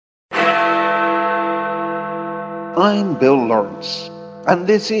I'm Bill Lawrence, and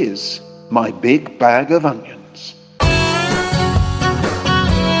this is My Big Bag of Onions. They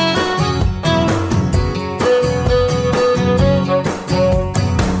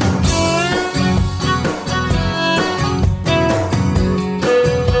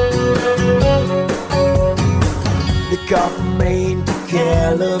go from Maine to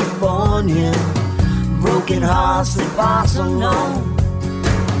California, broken hearts that pass unknown.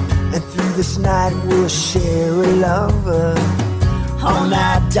 And through this night we'll share a lover on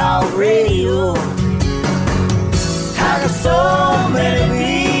that dog radio. How can so many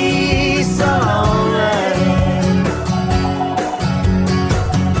be so lonely?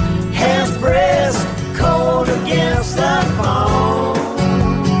 Hands pressed cold against the phone.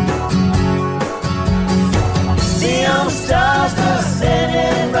 Neon stars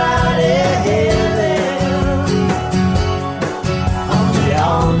descending right ahead.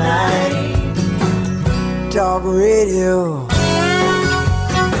 All night, dog radio.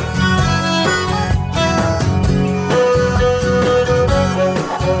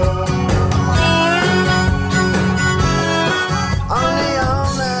 Only all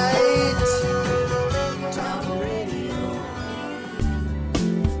night, dog radio.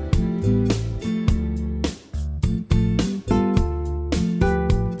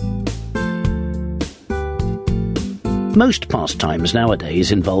 Most pastimes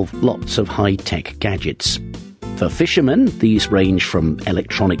nowadays involve lots of high-tech gadgets. For fishermen, these range from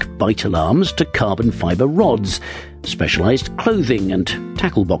electronic bite alarms to carbon fibre rods, specialised clothing and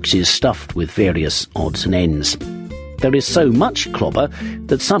tackle boxes stuffed with various odds and ends. There is so much clobber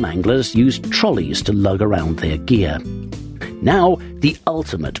that some anglers use trolleys to lug around their gear. Now, the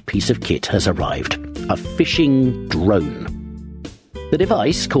ultimate piece of kit has arrived, a fishing drone. The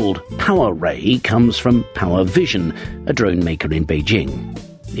device, called Power Ray, comes from Power Vision, a drone maker in Beijing.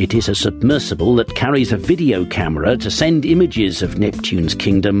 It is a submersible that carries a video camera to send images of Neptune's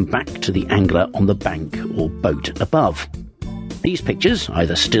kingdom back to the angler on the bank or boat above. These pictures,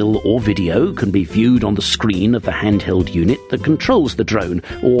 either still or video, can be viewed on the screen of the handheld unit that controls the drone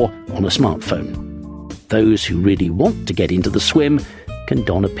or on a smartphone. Those who really want to get into the swim can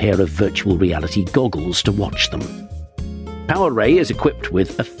don a pair of virtual reality goggles to watch them. Power Ray is equipped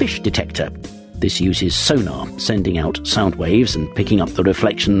with a fish detector. This uses sonar, sending out sound waves and picking up the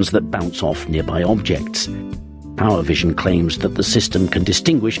reflections that bounce off nearby objects. Power Vision claims that the system can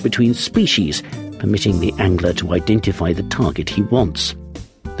distinguish between species, permitting the angler to identify the target he wants.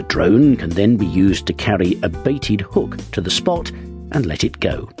 The drone can then be used to carry a baited hook to the spot and let it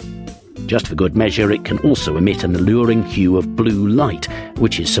go. Just for good measure, it can also emit an alluring hue of blue light,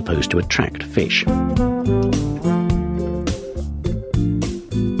 which is supposed to attract fish.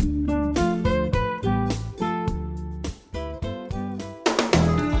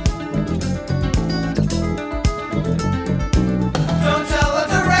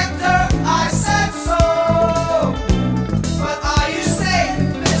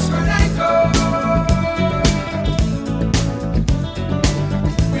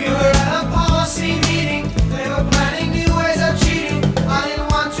 Planning new ways of cheating. I didn't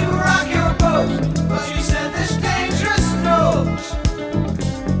want to rock your boat, but you said this.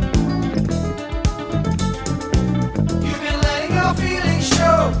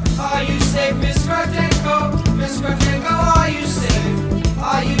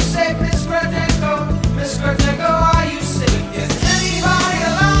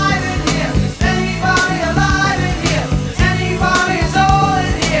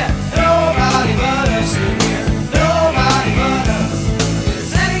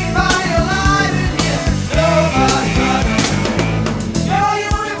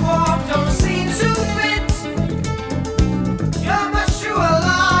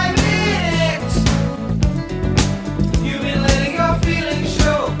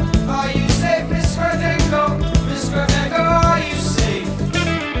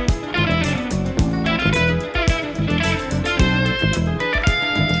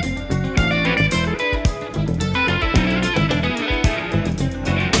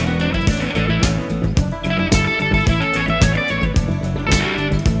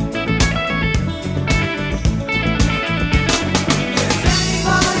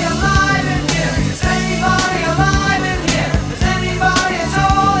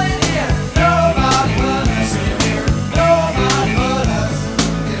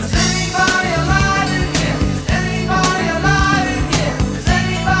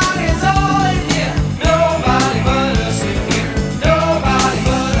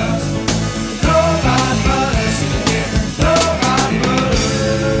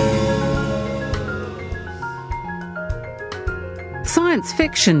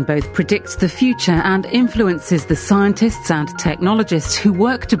 fiction both predicts the future and influences the scientists and technologists who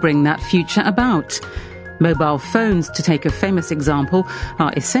work to bring that future about. Mobile phones, to take a famous example,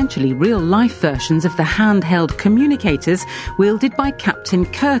 are essentially real-life versions of the handheld communicators wielded by Captain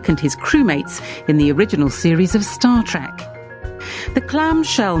Kirk and his crewmates in the original series of Star Trek. The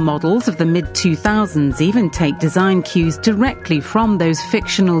clamshell models of the mid-2000s even take design cues directly from those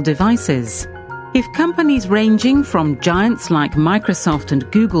fictional devices. If companies ranging from giants like Microsoft and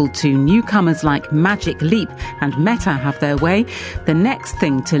Google to newcomers like Magic Leap and Meta have their way, the next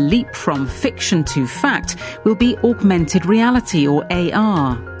thing to leap from fiction to fact will be augmented reality, or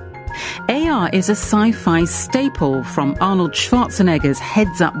AR. AR is a sci-fi staple, from Arnold Schwarzenegger's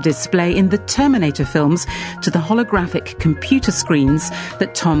heads-up display in the Terminator films to the holographic computer screens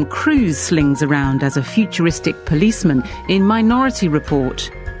that Tom Cruise slings around as a futuristic policeman in Minority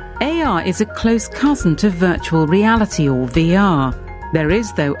Report. AR is a close cousin to virtual reality, or VR. There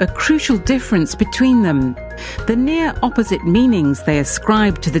is, though, a crucial difference between them: the near opposite meanings they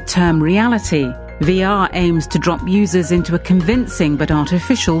ascribe to the term reality. VR aims to drop users into a convincing but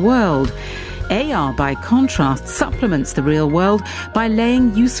artificial world. AR, by contrast, supplements the real world by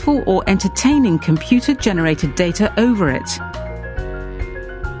laying useful or entertaining computer-generated data over it.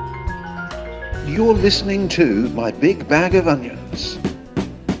 You're listening to My Big Bag of Onions.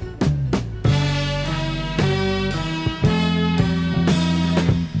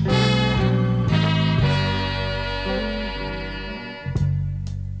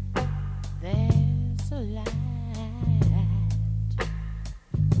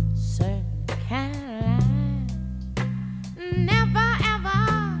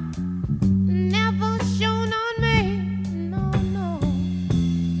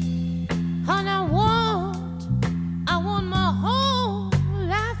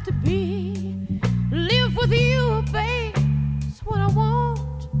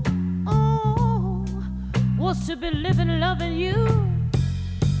 To be living, loving you.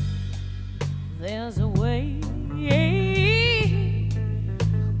 There's a way.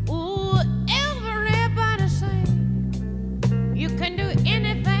 Ooh, everybody say you can do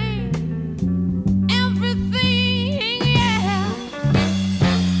anything, everything, yeah.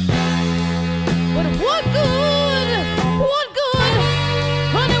 But what good,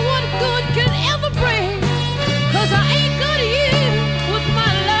 honey, what good can it ever bring? 'Cause I ain't got you with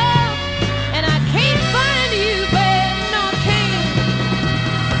my love, and I can't find you.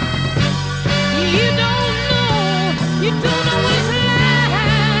 You don't know what it's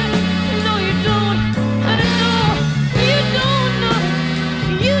like. No, you don't. I don't know.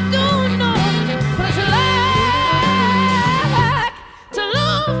 You don't know what it's like to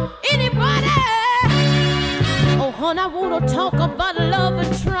love anybody. Oh, honey, I wanna talk about love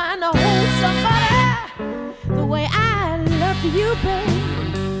and trying to hold somebody the way I love you,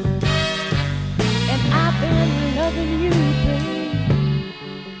 babe. And I've been loving you, babe.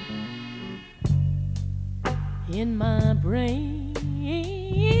 In my brain,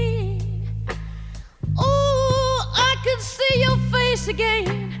 oh, I can see your face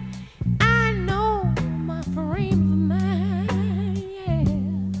again. I know my frame of mind, yeah.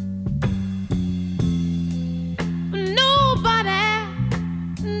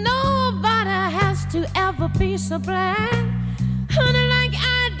 Nobody has to ever be so blind, honey, like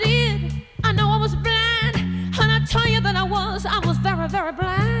I did. I know I was blind, and I tell you that I was very, very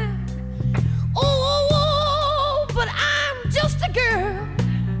blind. But I'm just a girl.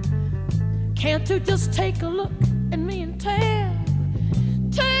 Can't you just take a look at me and tell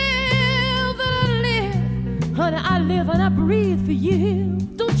that I live, honey, I live and I breathe for you.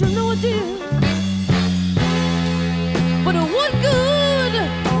 Don't you know I do? But what good,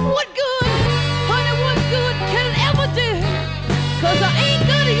 honey, what good can it ever do? 'Cause I ain't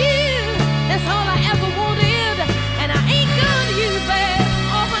got you, that's all I ever wanted, and I ain't got you, babe.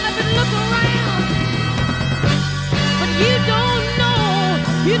 Often I've been looking around.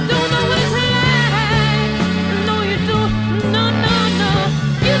 You don't know what it's like. No, you don't. No.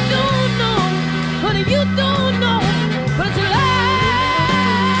 You don't know, honey, you don't know what it's like.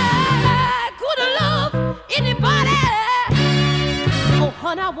 Could I love anybody? Oh,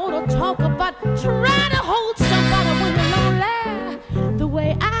 honey, I wanna talk about trying to hold somebody when you're lonely the way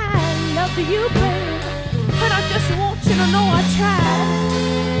I love you, baby. But I just want you to know I tried.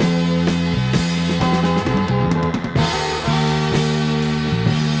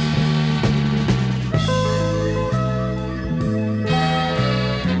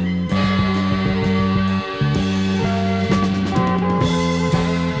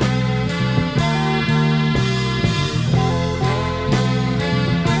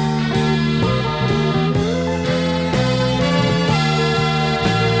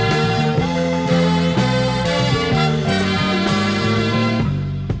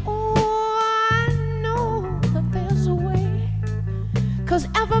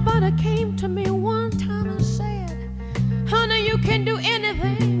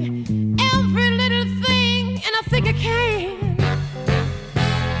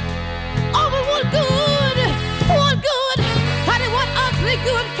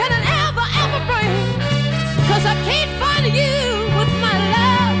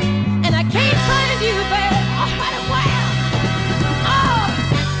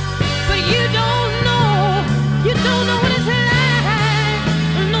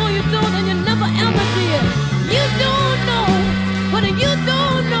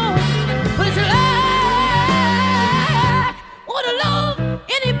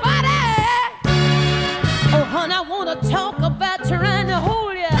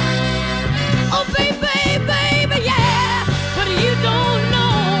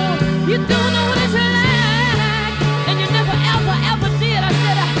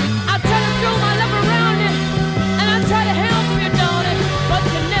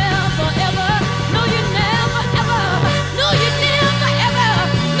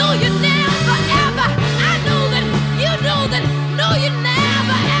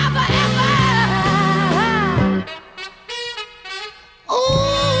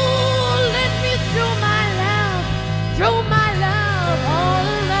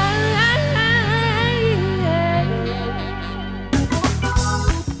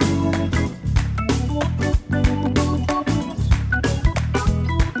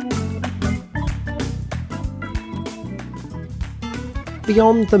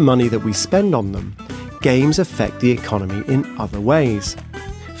 beyond the money that we spend on them, games affect the economy in other ways.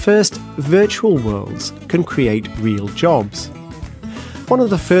 First, virtual worlds can create real jobs. One of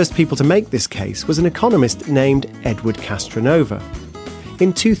the first people to make this case was an economist named Edward Castronova.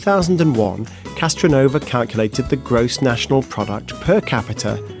 In 2001, Castronova calculated the gross national product per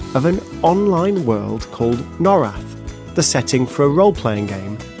capita of an online world called Norath, the setting for a role-playing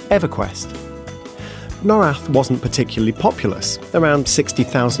game, EverQuest. Norath wasn't particularly populous. Around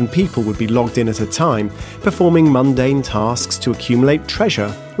 60,000 people would be logged in at a time, performing mundane tasks to accumulate treasure,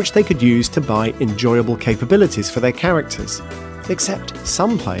 which they could use to buy enjoyable capabilities for their characters. Except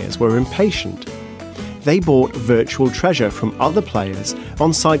some players were impatient. They bought virtual treasure from other players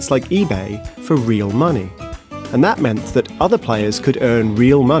on sites like eBay for real money. And that meant that other players could earn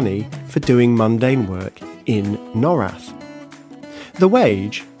real money for doing mundane work in Norath. The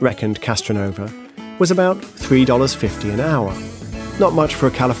wage, reckoned Castronova, was about $3.50 an hour. Not much for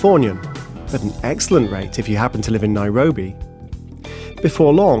a Californian, but an excellent rate if you happen to live in Nairobi.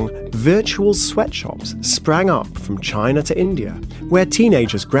 Before long, virtual sweatshops sprang up from China to India, where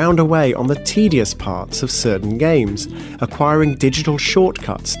teenagers ground away on the tedious parts of certain games, acquiring digital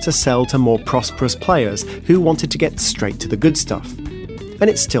shortcuts to sell to more prosperous players who wanted to get straight to the good stuff. And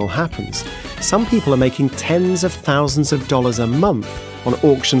it still happens. Some people are making tens of thousands of dollars a month on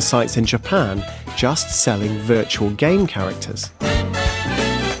auction sites in Japan just selling virtual game characters.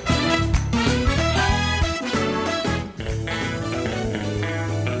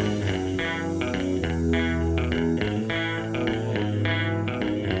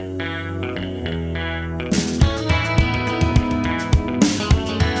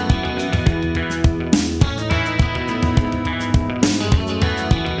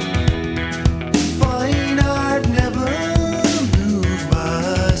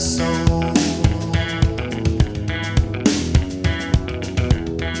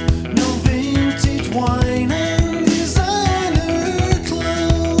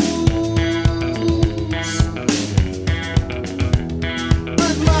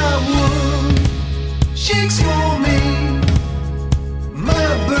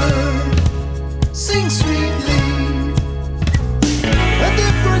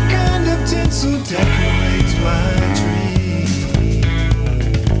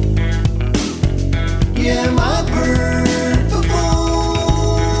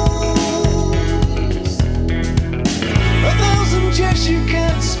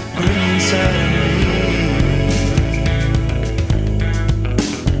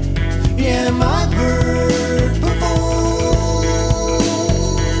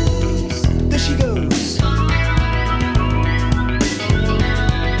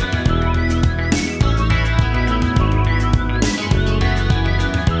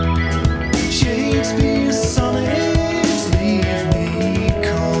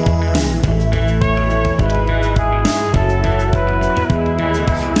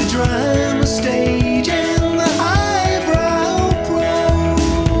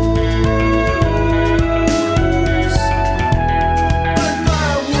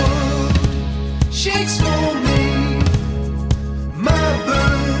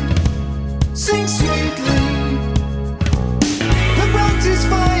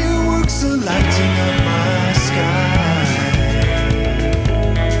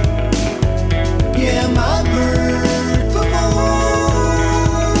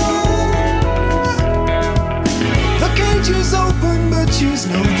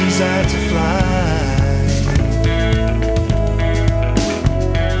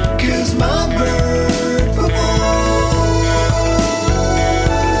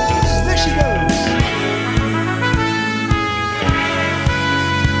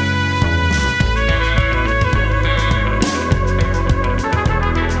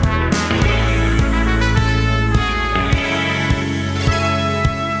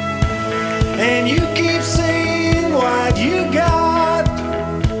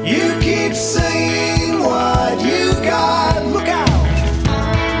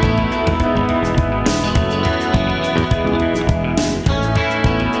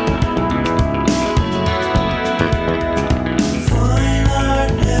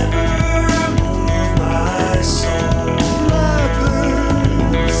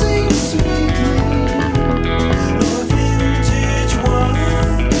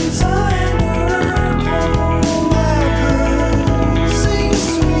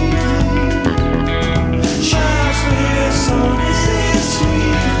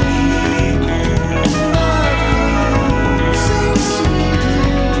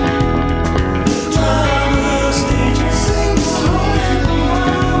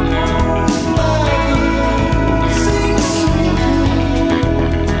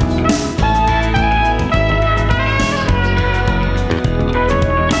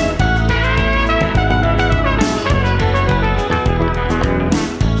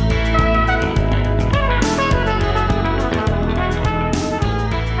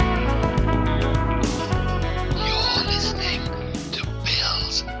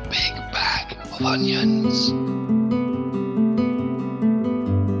 onions.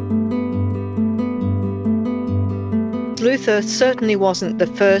 Luther certainly wasn't the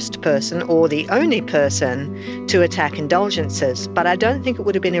first person or the only person to attack indulgences, but I don't think it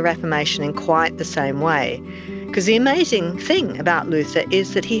would have been a Reformation in quite the same way. Because the amazing thing about Luther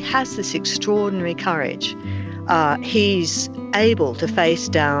is that he has this extraordinary courage. He's able to face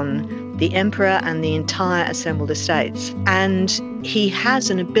down the emperor and the entire assembled estates, and he has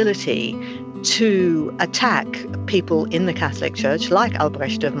an ability to attack people in the Catholic Church, like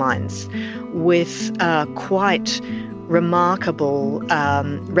Albrecht of Mainz, with quite remarkable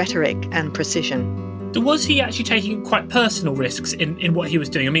rhetoric and precision. Was he actually taking quite personal risks in what he was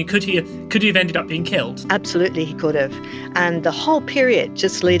doing? I mean, could he have ended up being killed? Absolutely, he could have. And the whole period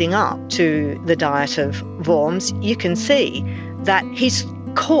just leading up to the Diet of Worms, you can see that he's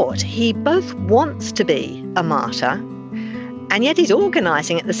caught. He both wants to be a martyr, and yet he's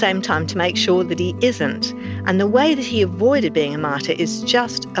organising at the same time to make sure that he isn't. And the way that he avoided being a martyr is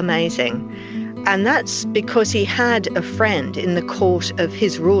just amazing. And that's because he had a friend in the court of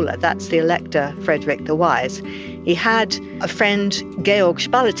his ruler, that's the Elector Frederick the Wise. He had a friend, Georg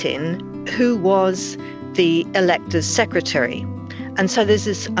Spalatin, who was the Elector's secretary. And so there's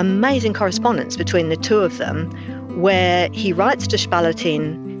this amazing correspondence between the two of them, where he writes to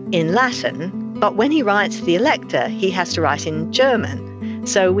Spalatin in Latin, but when he writes to the Elector, he has to write in German.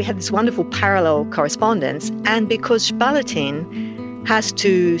 So we have this wonderful parallel correspondence, and because Spalatin has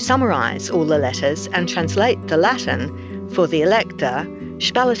to summarise all the letters and translate the Latin for the Elector,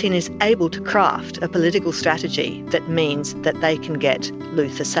 Spalatin is able to craft a political strategy that means that they can get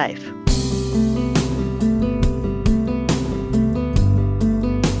Luther safe.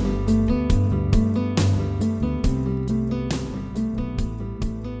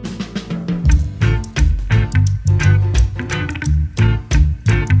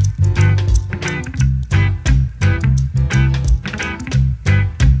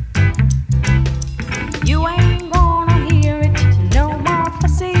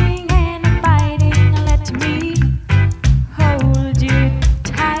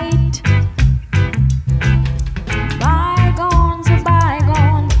 Tight.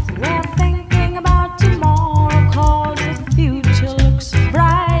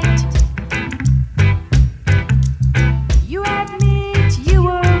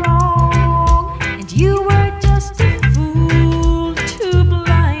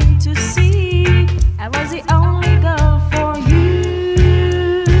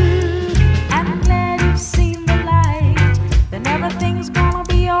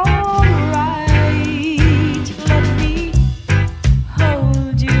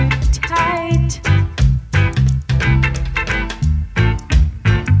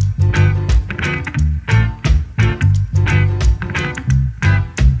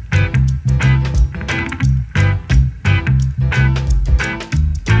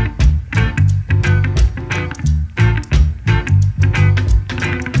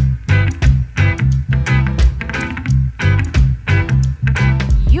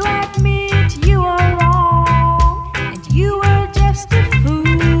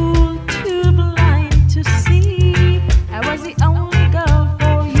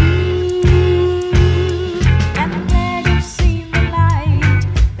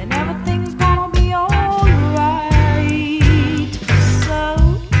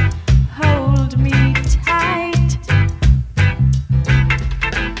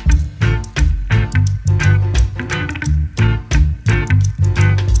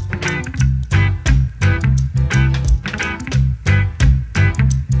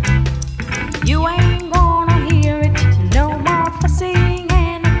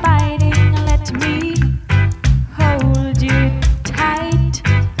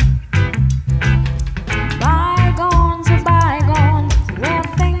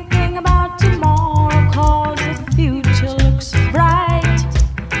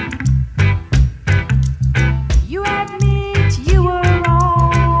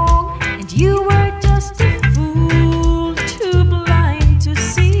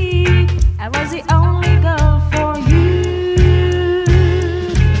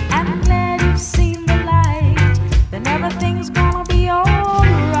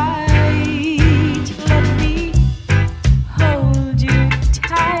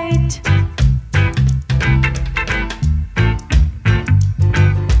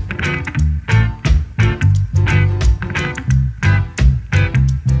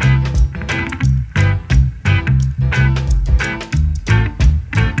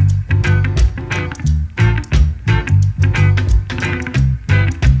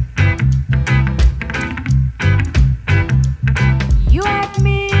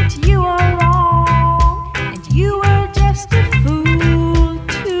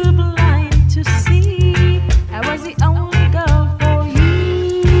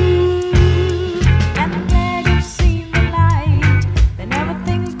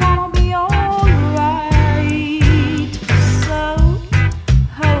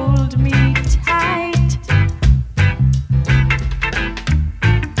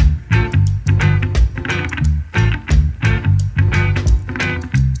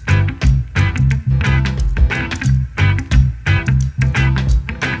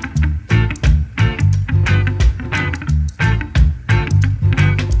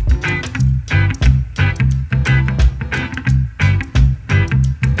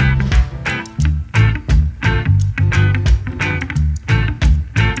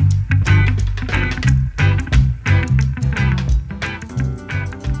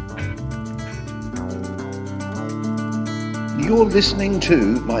 you're listening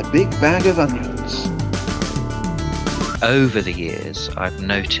to My Big Bag of Onions. Over the years, I've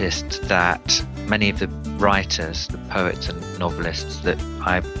noticed that many of the writers, the poets and novelists that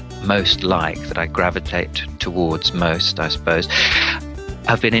I most like, that I gravitate towards most, I suppose,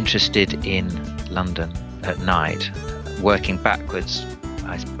 have been interested in London at night. Working backwards,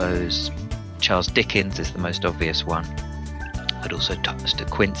 I suppose Charles Dickens is the most obvious one, but also Thomas de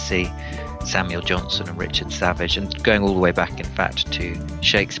Quincey, Samuel Johnson and Richard Savage, and going all the way back, in fact, to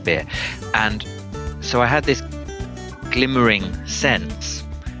Shakespeare. And so I had this glimmering sense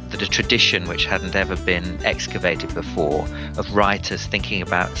that a tradition which hadn't ever been excavated before of writers thinking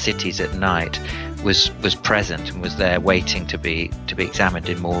about cities at night was present and was there waiting to be examined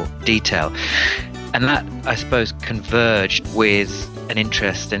in more detail. And that, I suppose, converged with an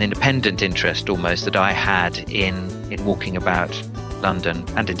interest, an independent interest almost, that I had in walking about London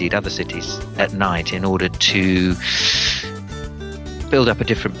and indeed other cities at night in order to build up a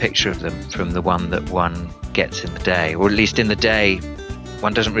different picture of them from the one that one gets in the day. Or at least in the day,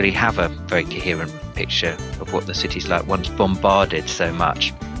 one doesn't really have a very coherent picture of what the city's like. One's bombarded so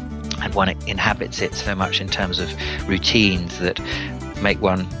much and one inhabits it so much in terms of routines that make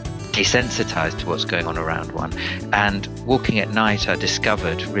one desensitized to what's going on around one. And walking at night, I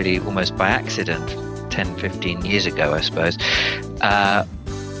discovered, really almost by accident, 10, 15 years ago, I suppose,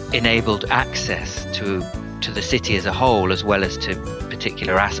 enabled access to the city as a whole, as well as to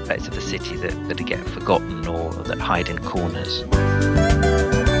particular aspects of the city that get forgotten or that hide in corners.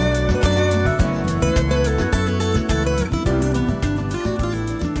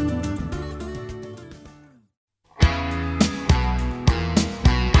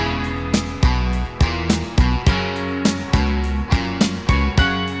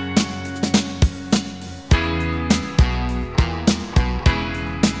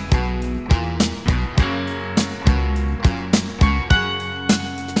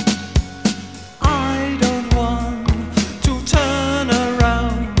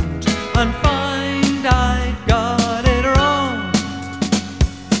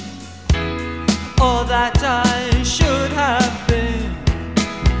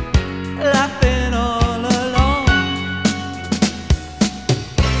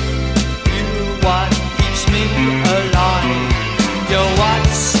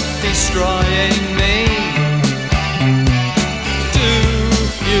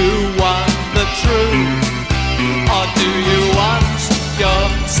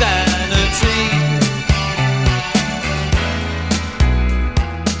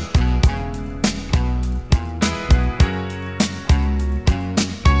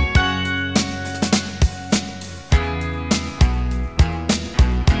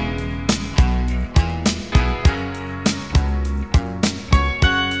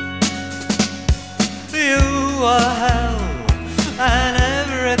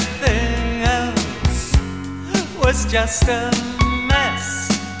 Just a mess.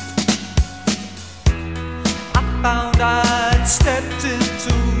 I found I'd stepped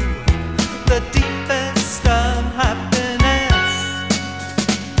into the deepest unhappiness.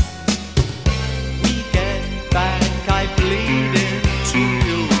 Weekend back, I bleed into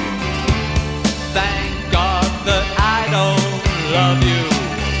you. Thank God that I don't love you.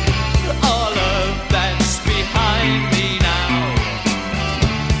 All of that's behind me now.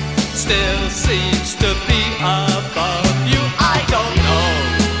 Still seems to be above you. I don't know.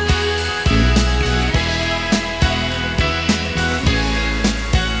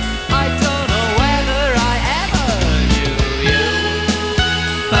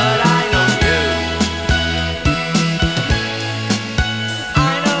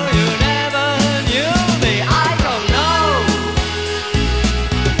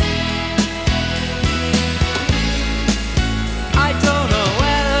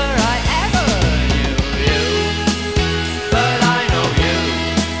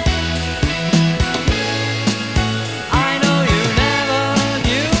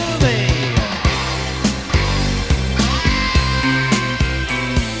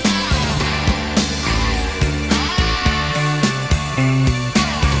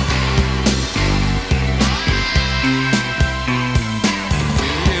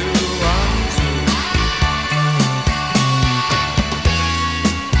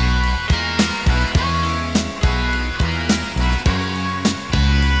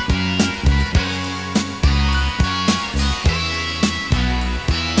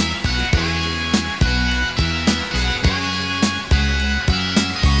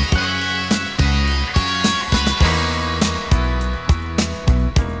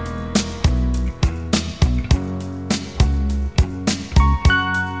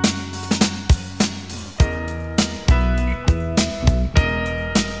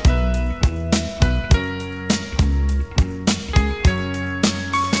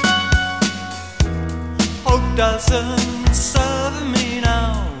 doesn't serve me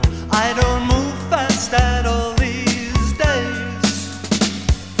now. I don't move fast at all these days.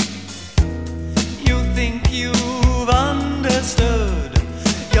 You think you've understood,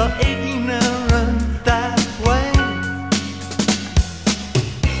 you're ignorant that way.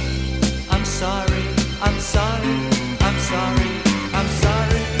 I'm sorry, I'm sorry, I'm sorry, I'm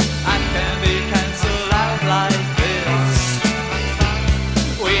sorry. I can't be cancelled out like this.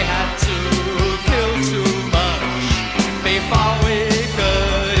 We had to kill too much before we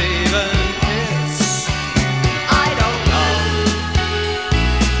could even kiss. I don't know.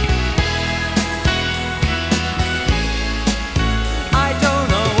 I don't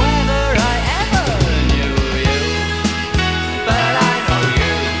know whether I ever knew you, but I know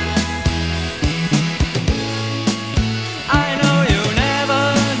you. I know you never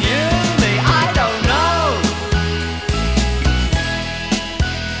knew me. I don't know.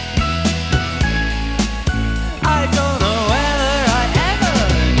 I don't know whether I ever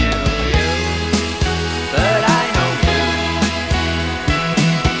knew you, but I know you.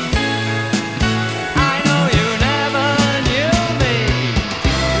 I know you never knew me.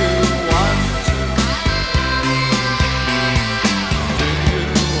 Do you want to? Do you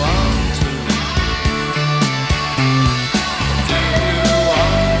want to? Do you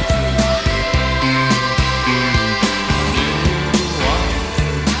want to? Do you want to?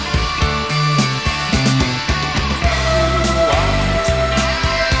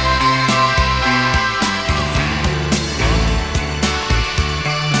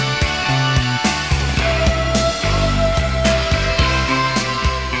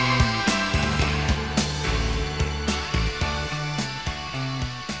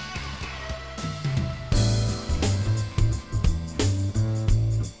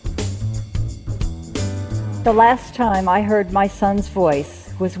 The last time I heard my son's voice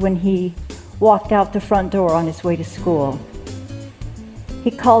was when he walked out the front door on his way to school.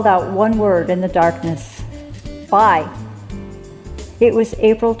 He called out one word in the darkness, "Bye." It was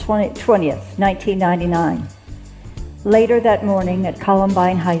April 20th, 1999. Later that morning at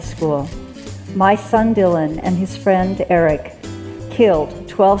Columbine High School, my son Dylan and his friend Eric killed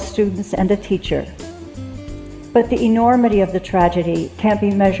 12 students and a teacher. But the enormity of the tragedy can't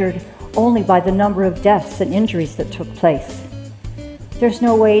be measured only by the number of deaths and injuries that took place. There's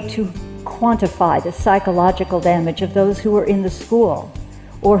no way to quantify the psychological damage of those who were in the school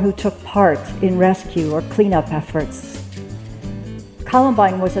or who took part in rescue or cleanup efforts.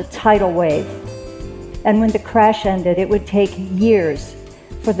 Columbine was a tidal wave, and when the crash ended, it would take years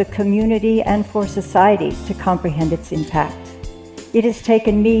for the community and for society to comprehend its impact. It has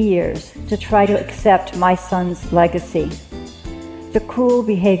taken me years to try to accept my son's legacy. The cruel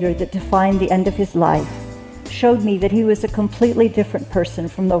behavior that defined the end of his life showed me that he was a completely different person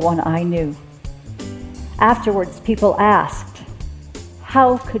from the one I knew. Afterwards, people asked,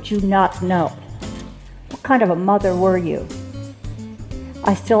 "How could you not know? What kind of a mother were you?"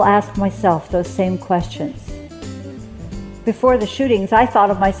 I still ask myself those same questions. Before the shootings, I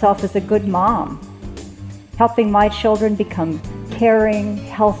thought of myself as a good mom, helping my children become caring,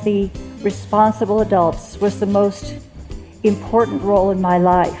 healthy, responsible adults was the most important role in my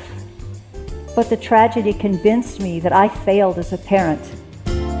life. But the tragedy convinced me that I failed as a parent.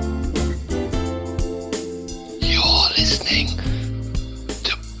 You're listening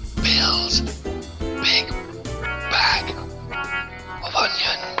to Bill's Big Bag of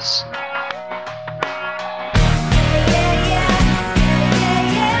Onions.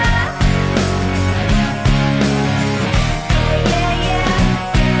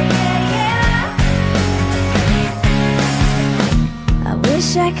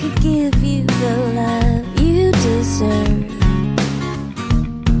 Wish I could give you the love you deserve.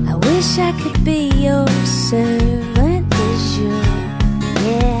 I wish I could be your servant de jour.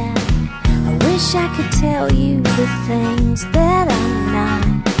 Yeah, I wish I could tell you the things that I'm not.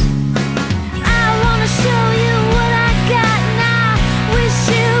 I wanna show you what I got, and I wish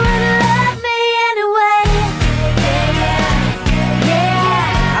you would love me anyway.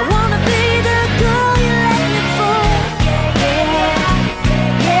 Yeah, I wanna be the girl you let me fool.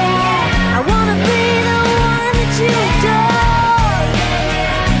 I wanna be the one that you adore.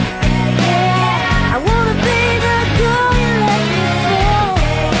 I wanna be the girl you let me fool.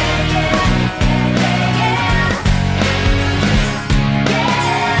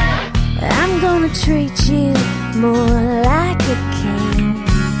 I'm gonna treat you more like a king.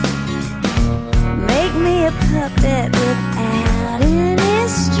 Make me a puppet without any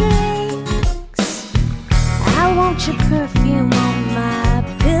strings. I want your perfume on my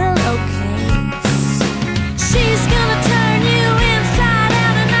pillowcase. She's gonna turn you inside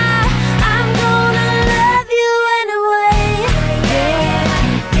out, and I'm gonna love you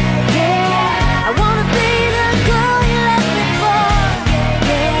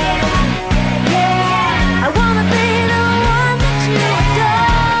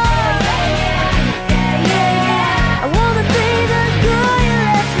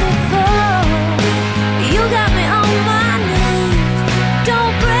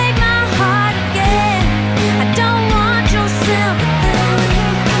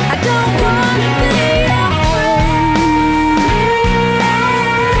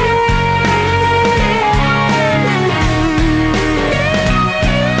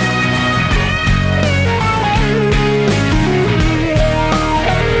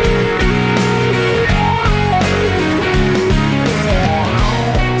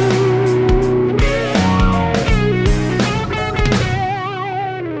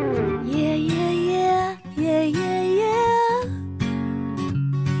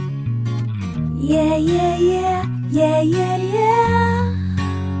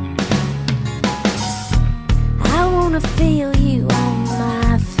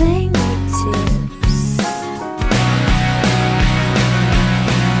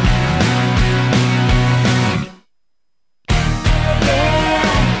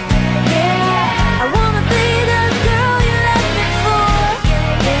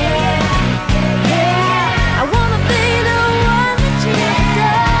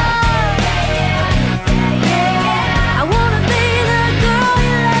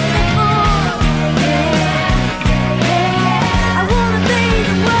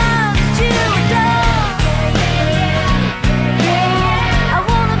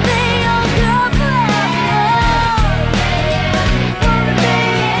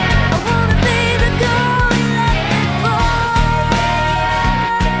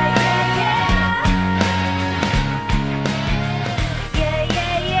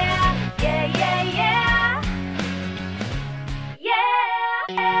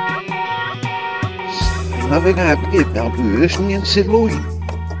having abgib now bösen in Siloy.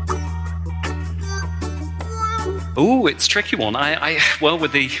 Oh, it's a tricky one. Well,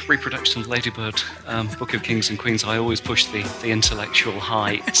 with the reproduction of Ladybird, Book of Kings and Queens, I always push the intellectual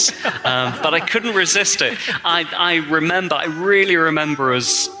heights. But I couldn't resist it. I really remember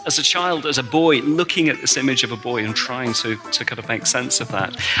as a child, as a boy, looking at this image of a boy and trying to kind of make sense of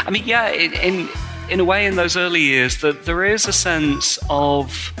that. I mean, yeah, in a way, in those early years, that there is a sense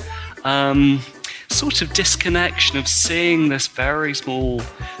of sort of disconnection of seeing this very small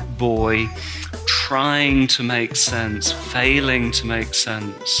boy trying to make sense, failing to make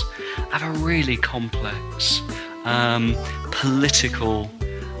sense of a really complex political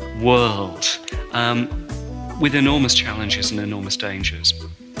world with enormous challenges and enormous dangers.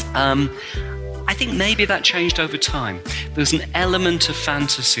 I think maybe that changed over time. There's an element of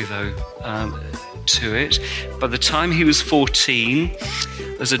fantasy, though, to it. By the time he was 14,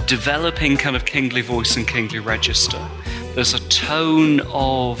 there's a developing kind of kingly voice and kingly register. There's a tone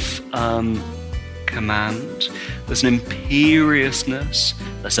of command. There's an imperiousness.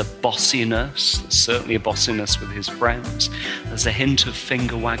 There's a bossiness. There's certainly a bossiness with his friends. There's a hint of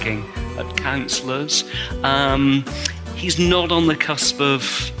finger wagging at councillors. He's not on the cusp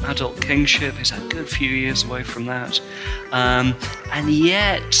of adult kingship. He's a good few years away from that. And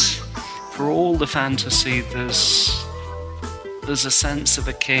yet, for all the fantasy, there's a sense of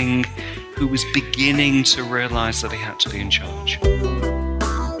a king who was beginning to realise that he had to be in charge.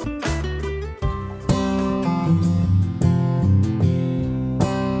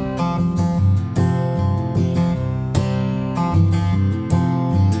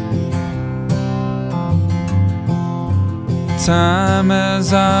 Time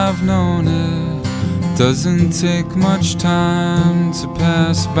as I've known it doesn't take much time to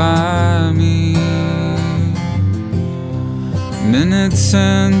pass by me. Minutes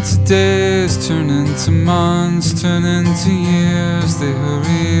into days turn into months, turn into years, they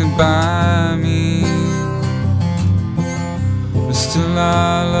hurry by me. But still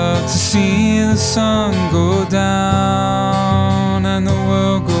I love to see the sun go down and the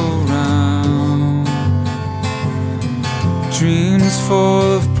world go round. Dreams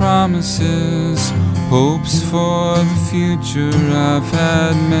full of promises, hopes for the future, I've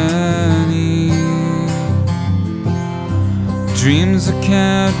had many. Dreams I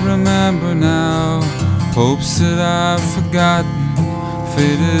can't remember now, hopes that I've forgotten,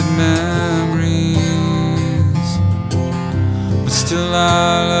 faded memories. But still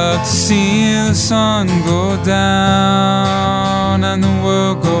I love to see the sun go down and the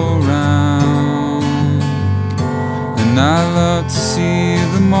world go round. And I love to see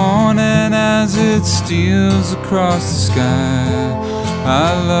the morning as it steals across the sky.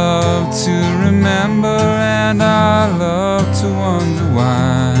 I love to remember and I love to wonder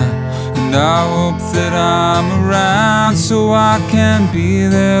why. And I hope that I'm around so I can be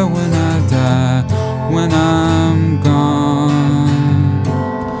there when I die, when I'm gone.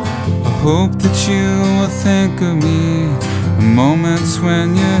 I hope that you will think of me the moments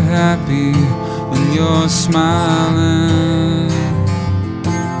when you're happy and you're smiling.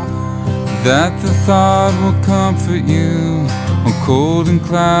 That the thought will comfort you on cold and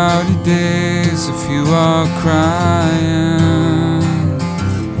cloudy days if you are crying.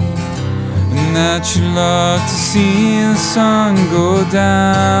 And that you love to see the sun go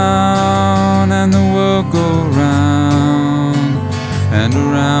down and the world go round and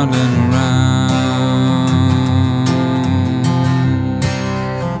around and around.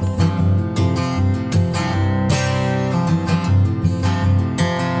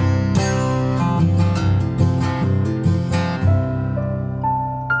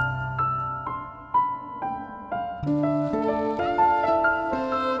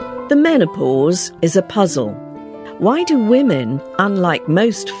 The menopause is a puzzle. Why do women, unlike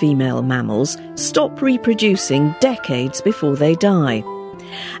most female mammals, stop reproducing decades before they die?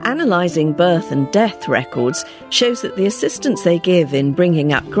 Analysing birth and death records shows that the assistance they give in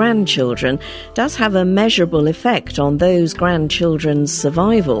bringing up grandchildren does have a measurable effect on those grandchildren's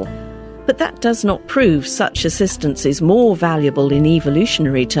survival. But that does not prove such assistance is more valuable in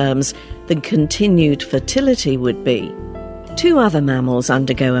evolutionary terms than continued fertility would be. Two other mammals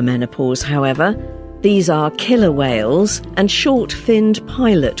undergo a menopause, however. These are killer whales and short-finned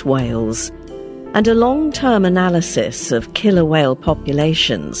pilot whales. And a long-term analysis of killer whale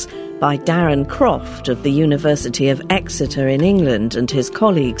populations by Darren Croft of the University of Exeter in England and his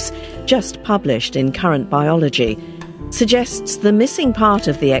colleagues, just published in Current Biology, suggests the missing part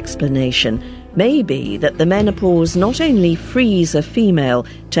of the explanation may be that the menopause not only frees a female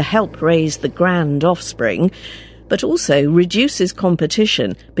to help raise the grand offspring, but also reduces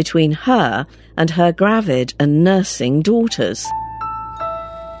competition between her and her gravid and nursing daughters.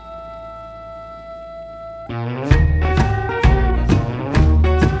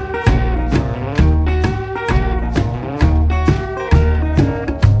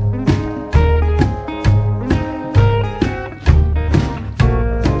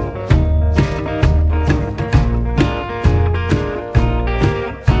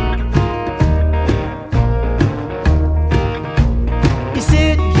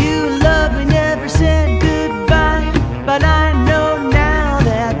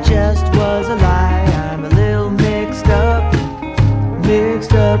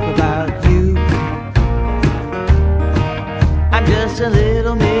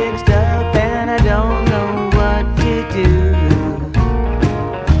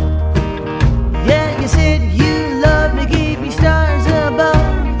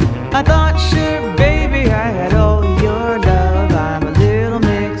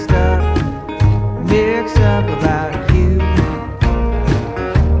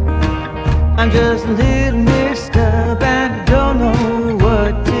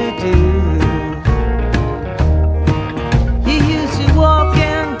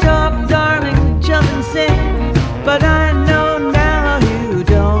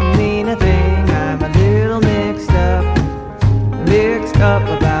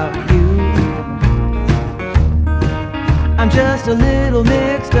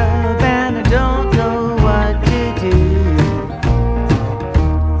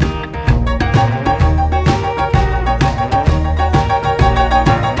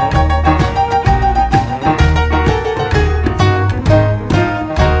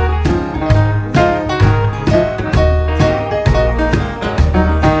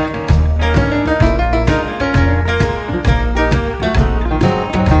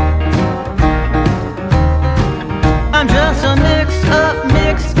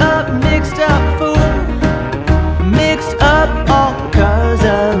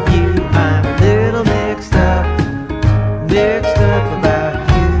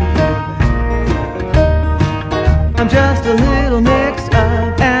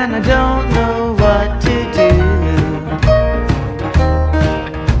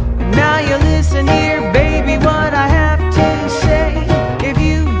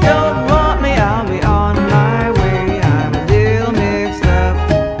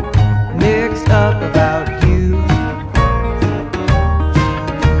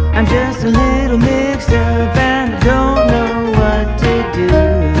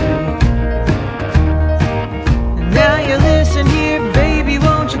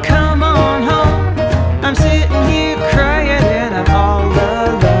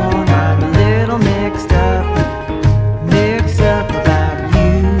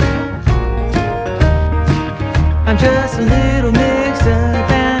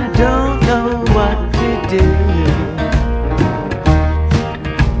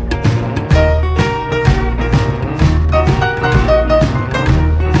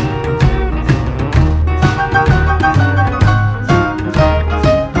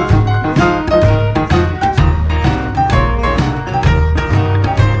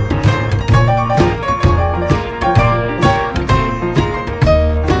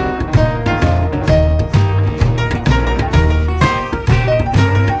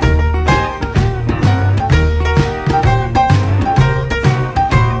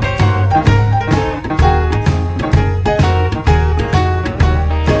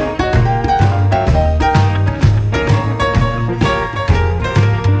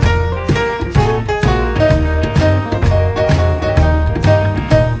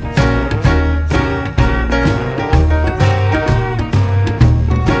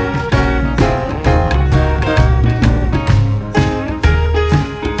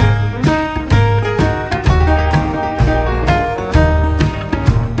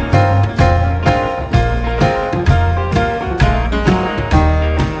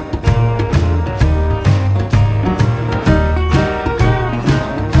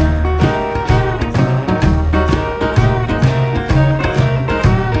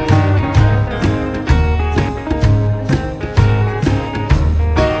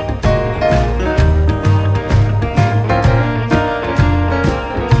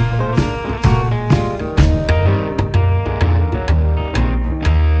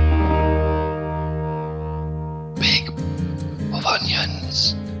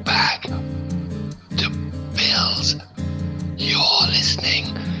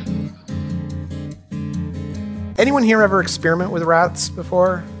 Anyone here ever experiment with rats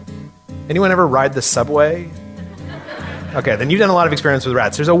before? Anyone ever ride the subway? Okay, then you've done a lot of experiments with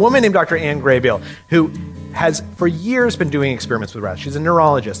rats. There's a woman named Dr. Anne Graybill who has for years been doing experiments with rats. She's a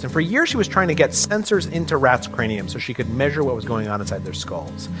neurologist, and for years she was trying to get sensors into rats' cranium so she could measure what was going on inside their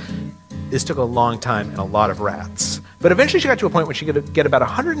skulls. This took a long time and a lot of rats. But eventually she got to a point when she could get about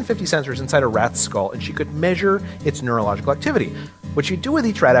 150 sensors inside a rat's skull, and she could measure its neurological activity. What she'd do with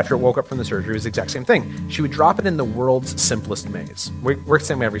each rat after it woke up from the surgery was the exact same thing. She would drop it in the world's simplest maze. Works the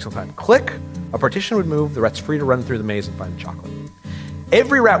same way every single time. Click, a partition would move, the rat's free to run through the maze and find the chocolate.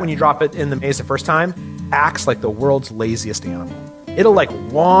 Every rat, when you drop it in the maze the first time, acts like the world's laziest animal. It'll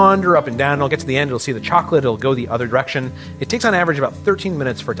wander up and down, it'll get to the end, it'll see the chocolate, it'll go the other direction. It takes on average about 13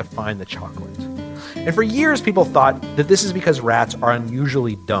 minutes for it to find the chocolate. And for years, people thought that this is because rats are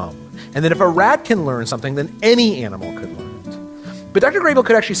unusually dumb, and that if a rat can learn something, then any animal could learn it. But Dr. Grable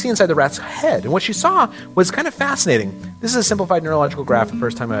could actually see inside the rat's head, and what she saw was kind of fascinating. This is a simplified neurological graph the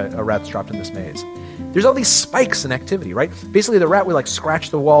first time a rat's dropped in this maze. There's all these spikes in activity, right? Basically, the rat would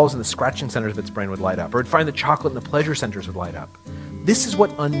scratch the walls and the scratching centers of its brain would light up, or it'd find the chocolate and the pleasure centers would light up. This is what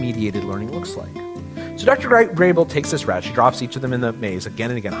unmediated learning looks like. So Dr. Grable takes this rat, she drops each of them in the maze again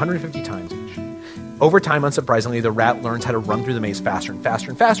and again, 150 times each. Over time, unsurprisingly, the rat learns how to run through the maze faster and faster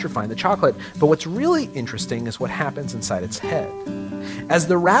and faster, find the chocolate. But what's really interesting is what happens inside its head. As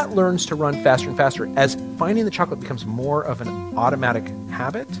the rat learns to run faster and faster, as finding the chocolate becomes more of an automatic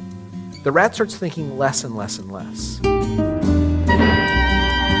habit, the rat starts thinking less and less and less.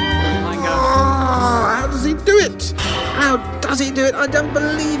 How does he do it? How does he do it? I don't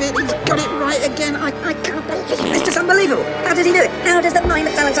believe it. He's got it right again. I can't believe it. It's just unbelievable. How does he do it? How does the mind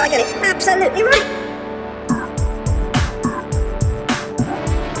of talent get it absolutely right?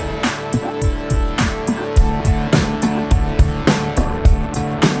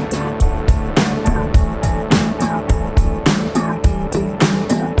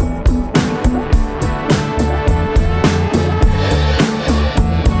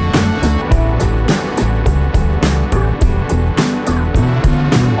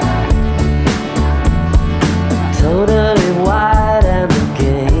 Totally wide and the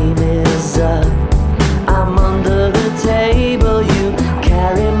game is up.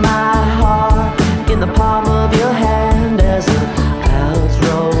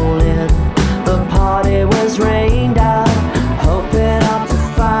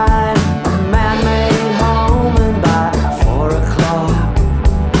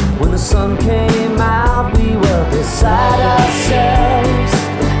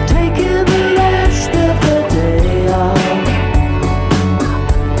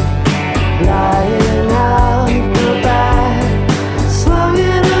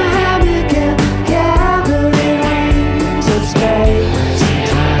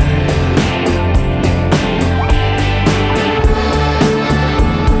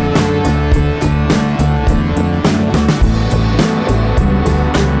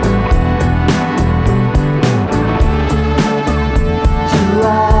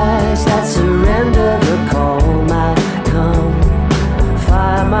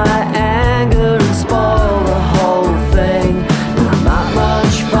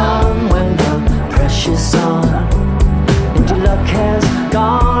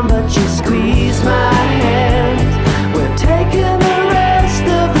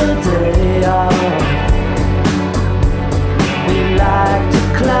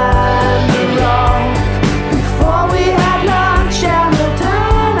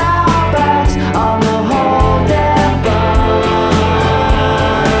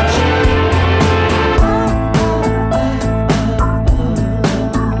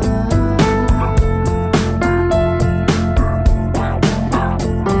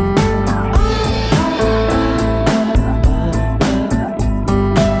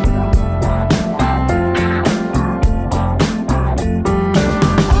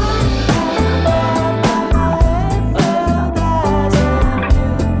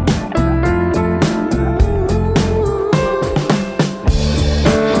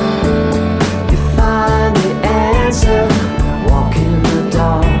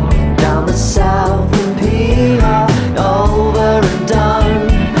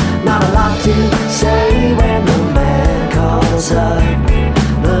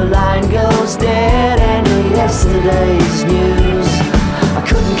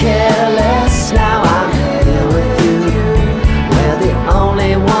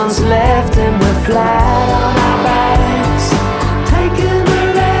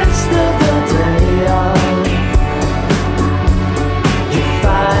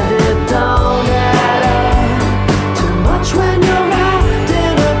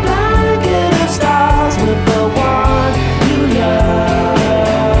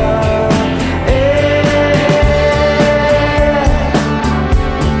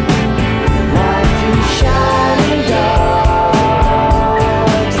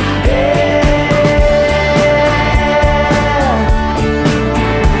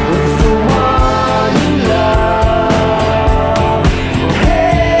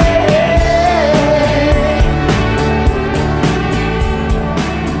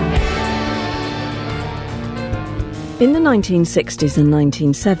 In the 1960s and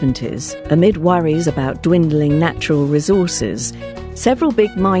 1970s, amid worries about dwindling natural resources, several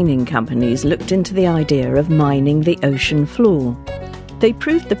big mining companies looked into the idea of mining the ocean floor. They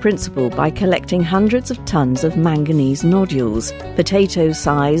proved the principle by collecting hundreds of tons of manganese nodules,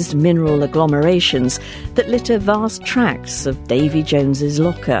 potato-sized mineral agglomerations that litter vast tracts of Davy Jones's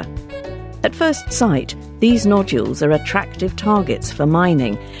Locher. At first sight, these nodules are attractive targets for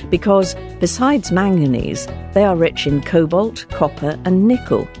mining because, besides manganese, they are rich in cobalt, copper and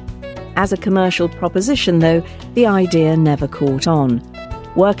nickel. As a commercial proposition, though, the idea never caught on.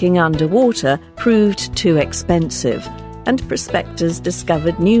 Working underwater proved too expensive, and prospectors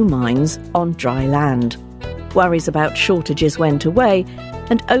discovered new mines on dry land. Worries about shortages went away,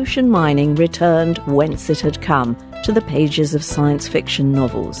 and ocean mining returned whence it had come, to the pages of science fiction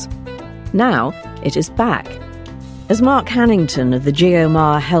novels. Now it is back. As Mark Hannington of the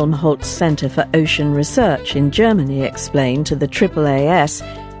Geomar Helmholtz Center for Ocean Research in Germany explained to the AAAS,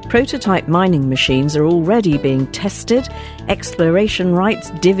 prototype mining machines are already being tested, exploration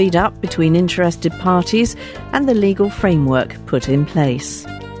rights divvied up between interested parties, and the legal framework put in place.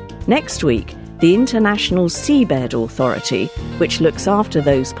 Next week, the International Seabed Authority, which looks after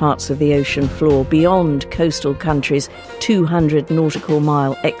those parts of the ocean floor beyond coastal countries' 200 nautical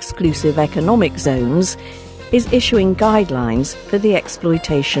mile exclusive economic zones, is issuing guidelines for the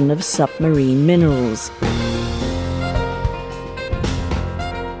exploitation of submarine minerals.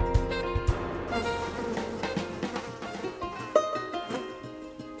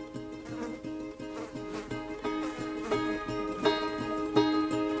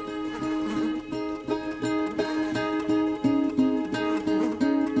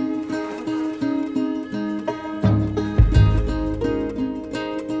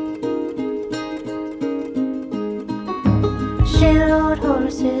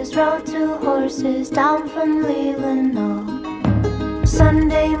 She rode two horses down from Leland.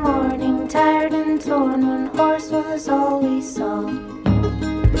 Sunday morning, tired and torn, one horse was all we saw.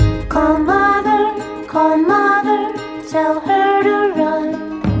 Call mother, tell her to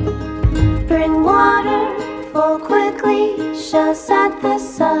run. Bring water, full quickly, she'll set the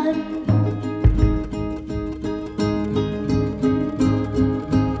sun.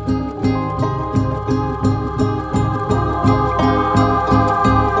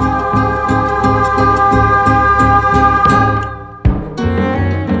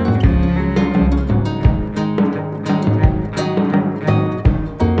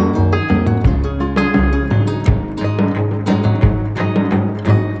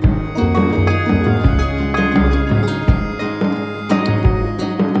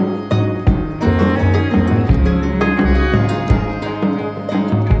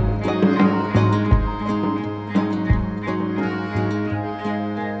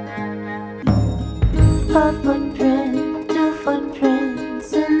 A footprint, two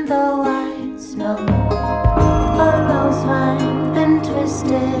footprints in the white snow. A rose vine been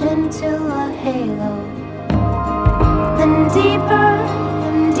twisted into a halo. Then deeper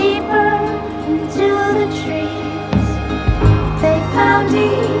into the trees. They found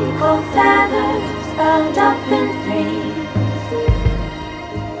eagle feathers bound up in frieze.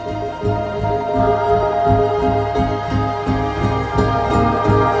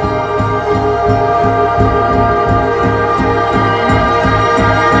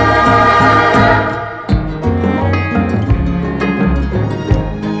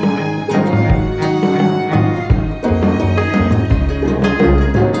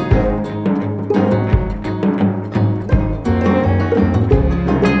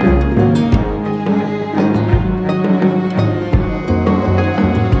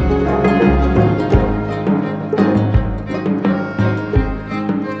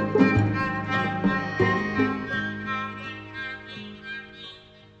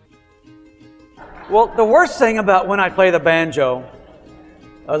 Well, the worst thing about when I play the banjo,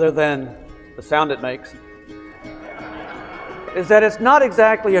 other than the sound it makes, is that it's not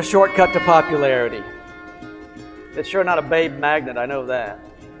exactly a shortcut to popularity. It's sure not a babe magnet, I know that.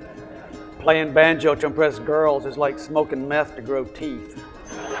 Playing banjo to impress girls is like smoking meth to grow teeth.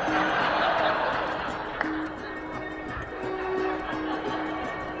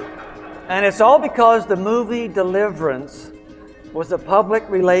 And it's all because the movie Deliverance was a public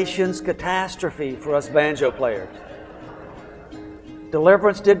relations catastrophe for us banjo players.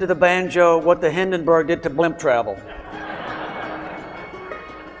 Deliverance did to the banjo what the Hindenburg did to blimp travel.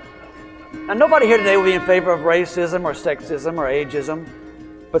 And nobody here today will be in favor of racism or sexism or ageism,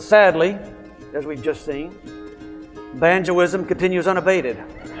 but sadly, as we've just seen, banjoism continues unabated.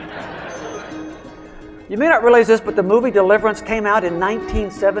 You may not realize this, but the movie Deliverance came out in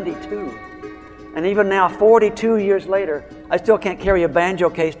 1972. And even now, 42 years later, I still can't carry a banjo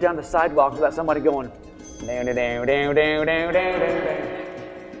case down the sidewalk without somebody going, down, down, down, down, down, down, down.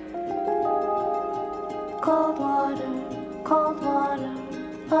 Cold water,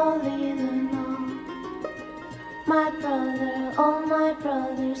 Polly the gnome. My brother, oh my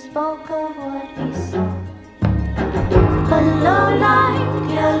brother, spoke of what he saw. A low light,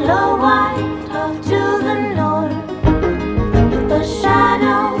 yellow white, off to the north. A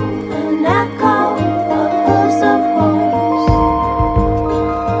shadow, an echo of hooves of horse.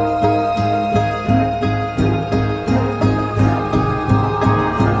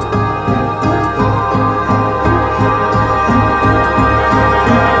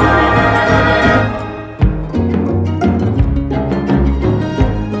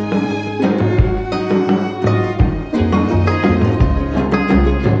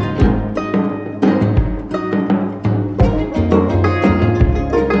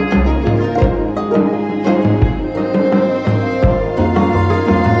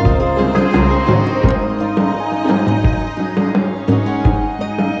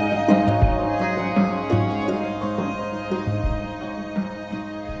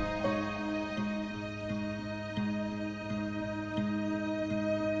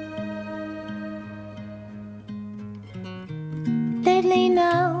 Lately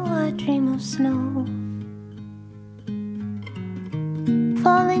now I dream of snow,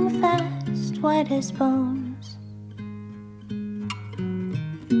 falling fast, white as bones.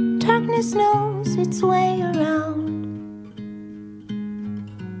 Darkness knows its way around.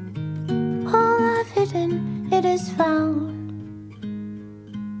 All I've hidden, it is found.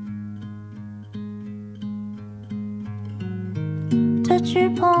 Touch your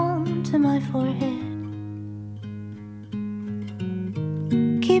palm to my forehead.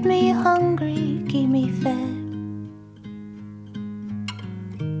 Keep me hungry, keep me fed.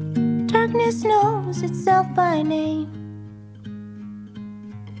 Darkness knows itself by name.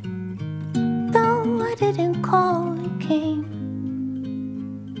 Though I didn't call, it came.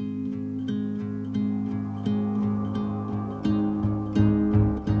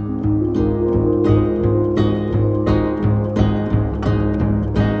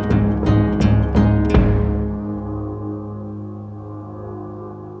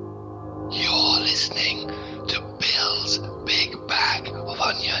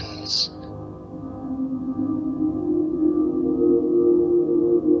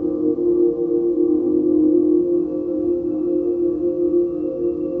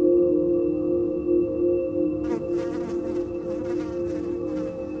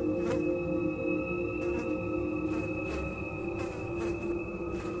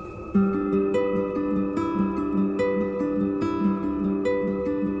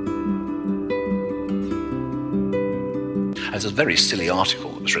 There's a very silly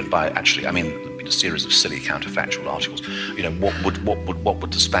article that was written by, actually, I mean, a series of silly counterfactual articles. You know, what would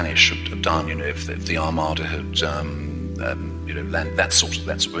the Spanish have done? You know, if the Armada had, that sort of.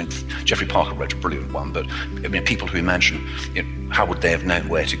 I mean, Geoffrey Parker wrote a brilliant one, but I mean, people who imagine, you know, how would they have known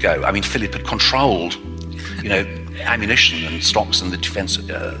where to go? I mean, Philip had controlled, you know, ammunition and stocks and the defence at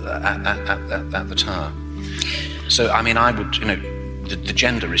the Tower. So, I mean, I would, you know. The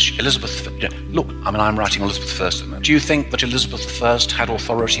gender is Elizabeth. You know, look, I mean, I'm writing Elizabeth I. Do you think that Elizabeth I had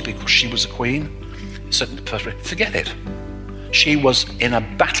authority because she was a queen? Certainly, forget it. She was in a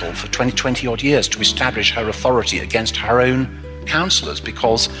battle for 20 odd years to establish her authority against her own councillors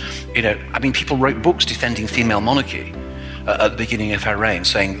because, you know, I mean, people wrote books defending female monarchy at the beginning of her reign,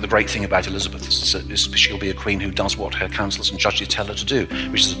 saying the great thing about Elizabeth is she'll be a queen who does what her councillors and judges tell her to do,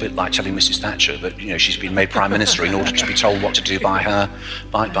 which is a bit like telling Mrs. Thatcher that, you know, she's been made prime minister in order to be told what to do by her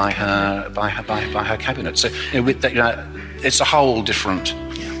cabinet. So, you know, with that, you know, it's a whole different.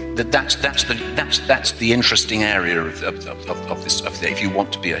 That's the interesting area of this. If you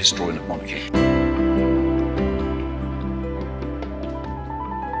want to be a historian of monarchy.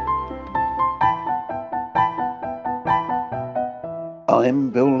 I'm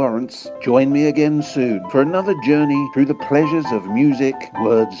Bill Lawrence. Join me again soon for another journey through the pleasures of music,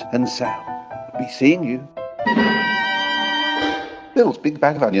 words and sound. I'll be seeing you. Bill's Big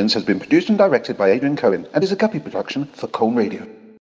Bag of Onions has been produced and directed by Adrian Cohen and is a Guppy production for Colne Radio.